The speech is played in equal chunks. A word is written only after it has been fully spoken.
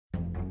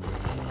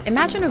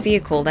Imagine a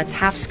vehicle that's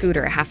half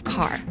scooter, half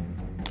car.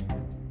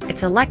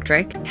 It's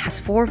electric, has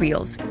 4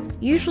 wheels,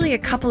 usually a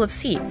couple of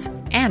seats,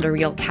 and a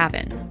real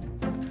cabin.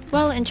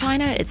 Well, in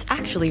China, it's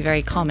actually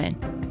very common.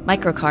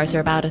 Microcars are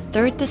about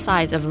 1/3 the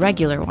size of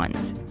regular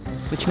ones,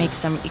 which makes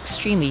them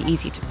extremely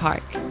easy to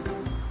park.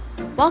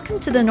 Welcome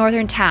to the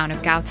northern town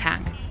of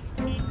Gaotang.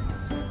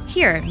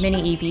 Here,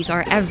 mini EVs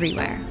are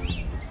everywhere.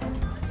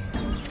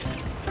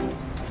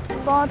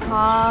 高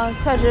堂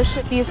确实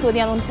是低速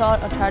电动车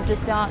之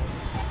乡。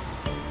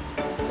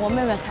我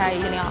妹妹开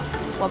一辆，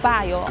我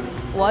爸有，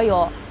我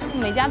有，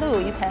每家都有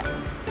一台。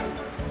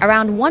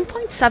 Around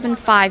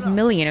 1.75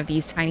 million of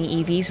these tiny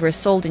EVs were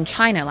sold in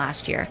China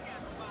last year,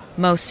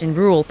 most in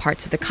rural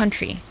parts of the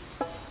country.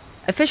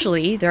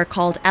 Officially, they're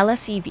called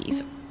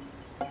LSEVs,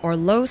 or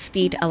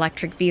low-speed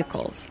electric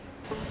vehicles,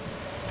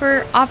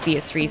 for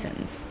obvious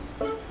reasons.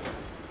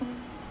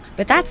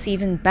 But that's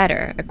even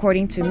better,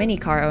 according to mini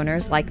car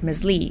owners like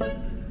Ms. Li.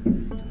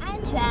 安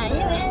全，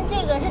因为这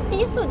个是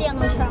低速电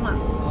动车嘛，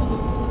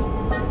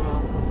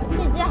去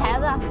接孩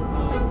子，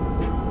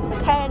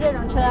开这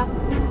种车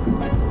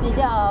比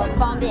较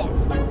方便。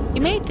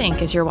 You may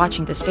think as you're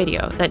watching this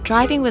video that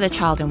driving with a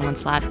child in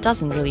one's lap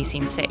doesn't really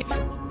seem safe.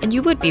 And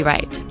you would be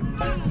right.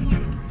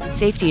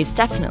 Safety is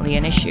definitely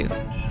an issue.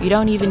 You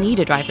don't even need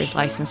a driver's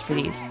license for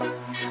these.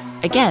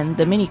 Again,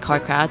 the mini car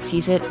crowd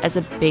sees it as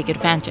a big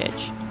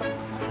advantage.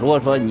 如果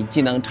说你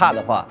技能差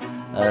的话，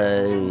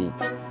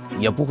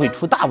也不会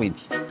出大问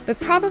题。 But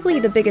probably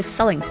the biggest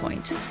selling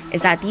point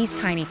is that these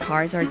tiny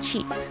cars are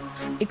cheap,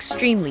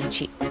 extremely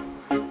cheap,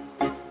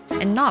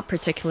 and not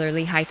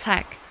particularly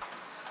high-tech.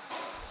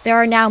 There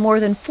are now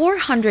more than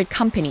 400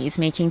 companies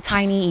making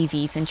tiny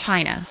EVs in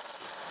China.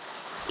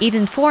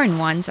 Even foreign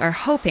ones are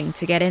hoping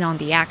to get in on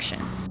the action.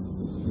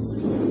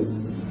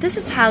 This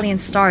Italian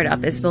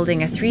startup is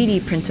building a 3D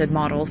printed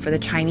model for the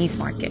Chinese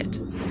market.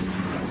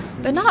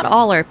 But not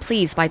all are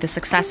pleased by the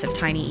success of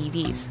tiny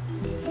EVs,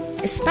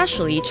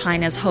 especially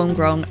China's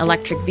homegrown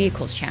electric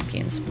vehicles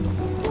champions,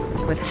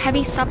 with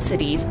heavy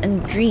subsidies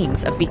and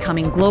dreams of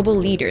becoming global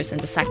leaders in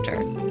the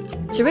sector.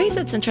 To raise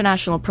its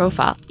international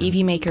profile,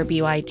 EV maker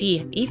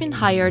BYD even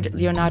hired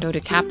Leonardo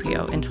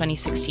DiCaprio in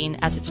 2016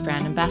 as its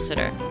brand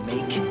ambassador.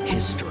 Make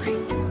history.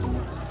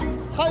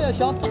 他也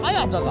想打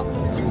压这个，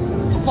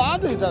反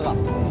对这个，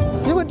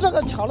因为这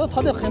个抢了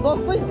他的很多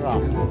费用啊。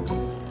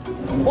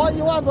花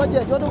1万多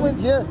解决的问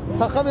题，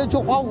他何必去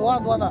花5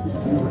万多呢？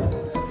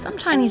 Some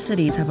Chinese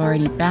cities have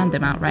already banned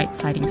them outright,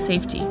 citing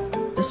safety.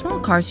 The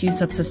small cars'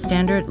 use of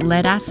substandard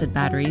lead-acid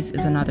batteries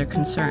is another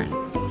concern.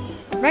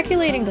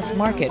 Regulating this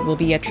market will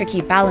be a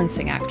tricky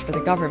balancing act for the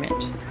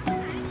government.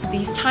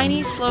 These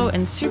tiny, slow,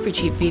 and super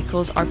cheap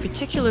vehicles are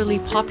particularly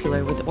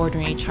popular with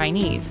ordinary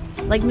Chinese,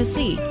 like Ms.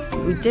 Li,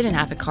 who didn't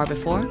have a car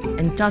before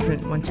and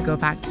doesn't want to go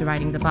back to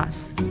riding the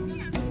bus.